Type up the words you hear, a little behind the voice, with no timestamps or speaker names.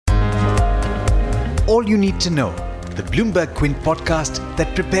all you need to know, the Bloomberg Quint podcast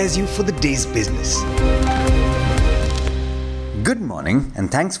that prepares you for the day's business. Good morning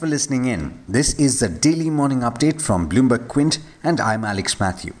and thanks for listening in. This is the daily morning update from Bloomberg Quint and I'm Alex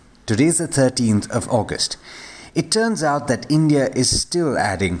Matthew. Today is the 13th of August. It turns out that India is still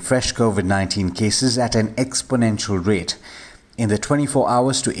adding fresh COVID-19 cases at an exponential rate. In the 24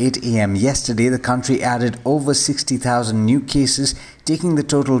 hours to 8 a.m. yesterday, the country added over 60,000 new cases, taking the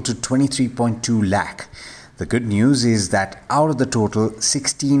total to 23.2 lakh. The good news is that out of the total,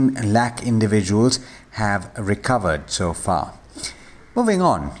 16 lakh individuals have recovered so far. Moving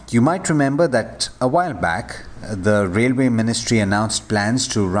on, you might remember that a while back, the Railway Ministry announced plans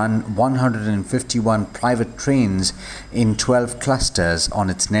to run 151 private trains in 12 clusters on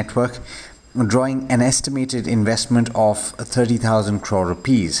its network, drawing an estimated investment of 30,000 crore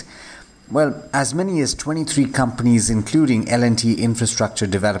rupees. Well, as many as 23 companies including L&T Infrastructure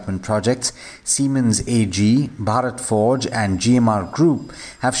Development Projects, Siemens AG, Bharat Forge and GMR Group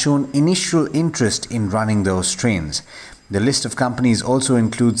have shown initial interest in running those trains. The list of companies also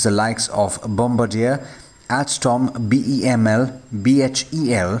includes the likes of Bombardier, Alstom, BEML,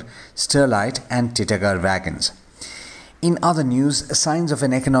 BHEL, Sterlite and Titagar Wagons. In other news, signs of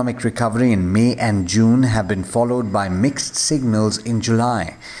an economic recovery in May and June have been followed by mixed signals in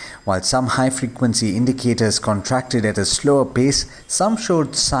July. While some high-frequency indicators contracted at a slower pace, some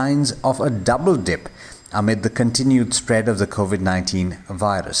showed signs of a double dip amid the continued spread of the COVID-19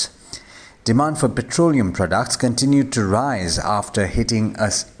 virus. Demand for petroleum products continued to rise after hitting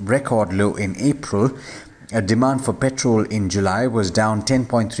a record low in April. Demand for petrol in July was down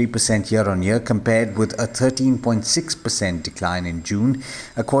 10.3% year-on-year compared with a 13.6% decline in June,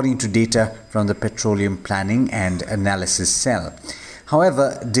 according to data from the Petroleum Planning and Analysis Cell.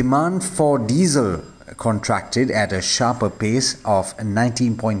 However, demand for diesel contracted at a sharper pace of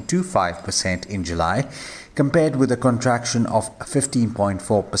 19.25% in July, compared with a contraction of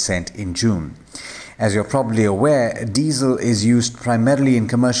 15.4% in June. As you're probably aware, diesel is used primarily in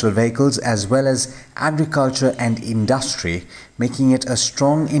commercial vehicles as well as agriculture and industry, making it a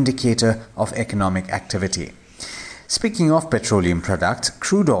strong indicator of economic activity. Speaking of petroleum products,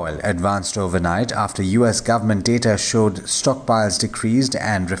 crude oil advanced overnight after US government data showed stockpiles decreased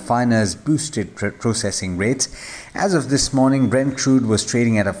and refiners boosted processing rates. As of this morning, Brent crude was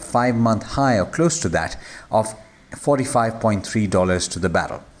trading at a 5-month high or close to that of $45.3 to the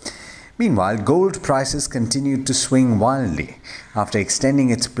barrel. Meanwhile, gold prices continued to swing wildly. After extending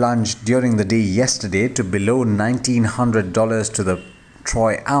its plunge during the day yesterday to below $1,900 to the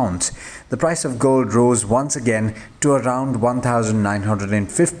troy ounce, the price of gold rose once again to around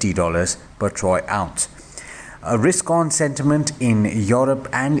 $1,950 per troy ounce. A risk-on sentiment in Europe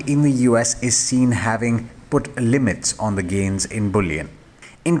and in the US is seen having put limits on the gains in bullion.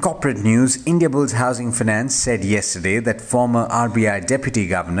 In corporate news, Indiabulls Housing Finance said yesterday that former RBI Deputy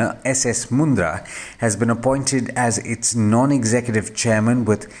Governor S.S. Mundra has been appointed as its non-executive chairman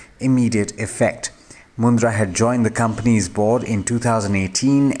with immediate effect. Mundra had joined the company's board in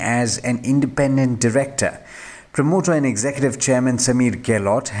 2018 as an independent director. Promoter and executive chairman Samir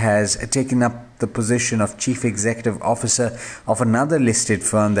Gehlot has taken up the position of chief executive officer of another listed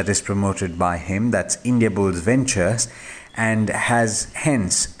firm that is promoted by him, that's Indiabulls Ventures, and has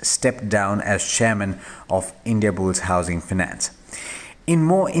hence stepped down as chairman of Indiabulls Housing Finance. In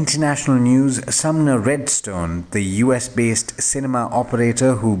more international news, Sumner Redstone, the US-based cinema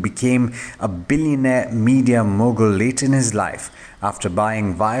operator who became a billionaire media mogul late in his life after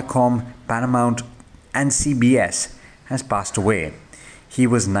buying Viacom, Paramount and CBS, has passed away. He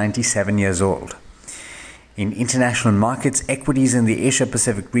was 97 years old. In international markets, equities in the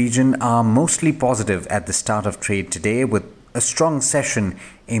Asia-Pacific region are mostly positive at the start of trade today, with a strong session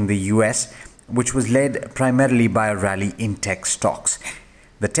in the US, which was led primarily by a rally in tech stocks.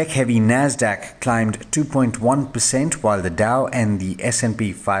 The tech-heavy Nasdaq climbed 2.1%, while the Dow and the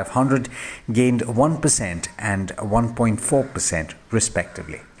S&P 500 gained 1% and 1.4%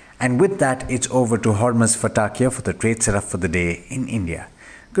 respectively. And with that, it's over to Hormuz Fatakia for the trade setup for the day in India.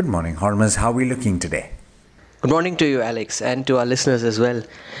 Good morning, Hormuz. How are we looking today? Good morning to you, Alex, and to our listeners as well.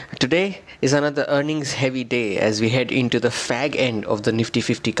 Today is another earnings-heavy day as we head into the fag end of the Nifty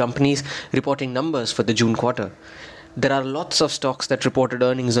 50 companies reporting numbers for the June quarter. There are lots of stocks that reported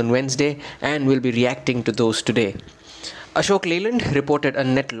earnings on Wednesday and we'll be reacting to those today. Ashok Leyland reported a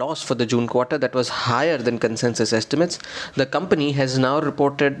net loss for the June quarter that was higher than consensus estimates. The company has now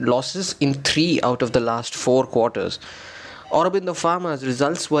reported losses in 3 out of the last 4 quarters. Aurobindo Pharma's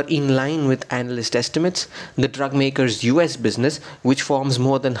results were in line with analyst estimates. The drug maker's US business, which forms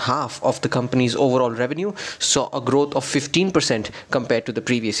more than half of the company's overall revenue, saw a growth of 15% compared to the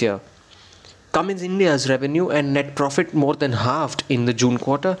previous year. Cummins India's revenue and net profit more than halved in the June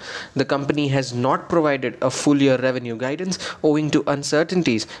quarter. The company has not provided a full year revenue guidance owing to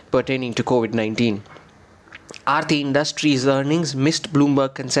uncertainties pertaining to COVID-19. Aarti Industries' earnings missed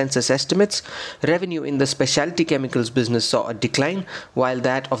Bloomberg consensus estimates. Revenue in the specialty chemicals business saw a decline, while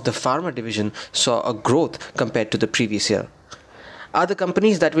that of the pharma division saw a growth compared to the previous year. Other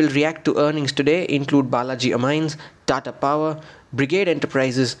companies that will react to earnings today include Balaji Amines, Tata Power, Brigade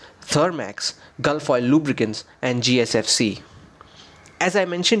Enterprises, Thermax, Gulf Oil Lubricants, and GSFC. As I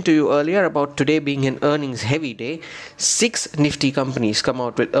mentioned to you earlier about today being an earnings heavy day, 6 nifty companies come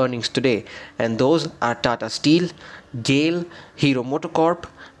out with earnings today, and those are Tata Steel, GAIL, Hero MotoCorp,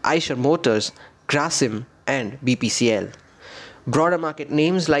 Eicher Motors, Grasim, and BPCL. Broader market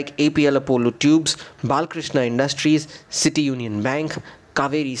names like APL Apollo Tubes, Balkrishna Industries, City Union Bank,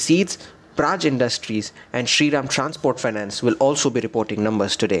 Kaveri Seeds, Praj Industries, and Shriram Transport Finance will also be reporting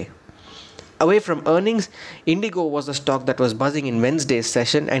numbers today. Away from earnings, Indigo was a stock that was buzzing in Wednesday's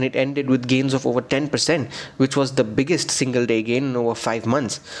session, and it ended with gains of over 10%, which was the biggest single day gain in over 5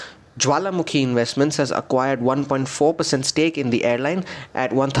 months. Jwalamukhi Investments has acquired 1.4% stake in the airline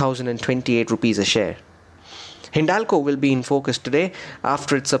at 1,028 rupees a share. Hindalco will be in focus today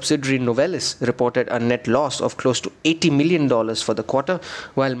after its subsidiary Novelis reported a net loss of close to $80 million for the quarter,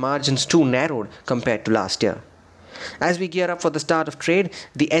 while margins too narrowed compared to last year. As we gear up for the start of trade,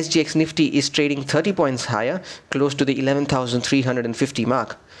 the SGX Nifty is trading 30 points higher, close to the 11,350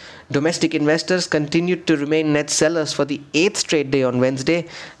 mark. Domestic investors continued to remain net sellers for the 8th trade day on Wednesday.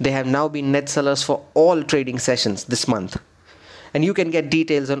 They have now been net sellers for all trading sessions this month. And you can get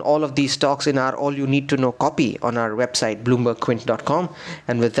details on all of these stocks in our All You Need to Know copy on our website, BloombergQuint.com.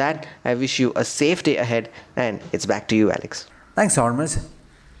 And with that, I wish you a safe day ahead, and it's back to you, Alex. Thanks, Hormuz.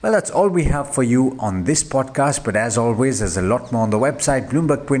 Well, that's all we have for you on this podcast, but as always, there's a lot more on the website,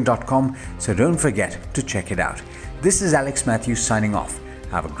 BloombergQuint.com, so don't forget to check it out. This is Alex Matthews signing off.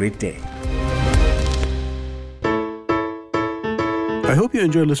 Have a great day. I hope you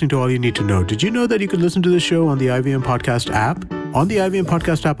enjoyed listening to All You Need to Know. Did you know that you can listen to the show on the IVM Podcast app? On the IVM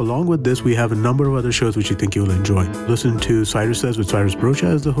Podcast app, along with this, we have a number of other shows which you think you'll enjoy. Listen to Cyrus Says with Cyrus Brocha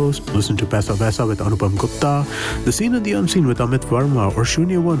as the host. Listen to Paisa Vaisa with Anupam Gupta. The Scene and the Unseen with Amit Verma, or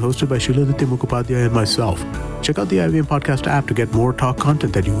Shunya One hosted by Shiladitya Mukhopadhyay and myself. Check out the IVM Podcast app to get more talk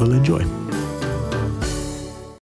content that you will enjoy.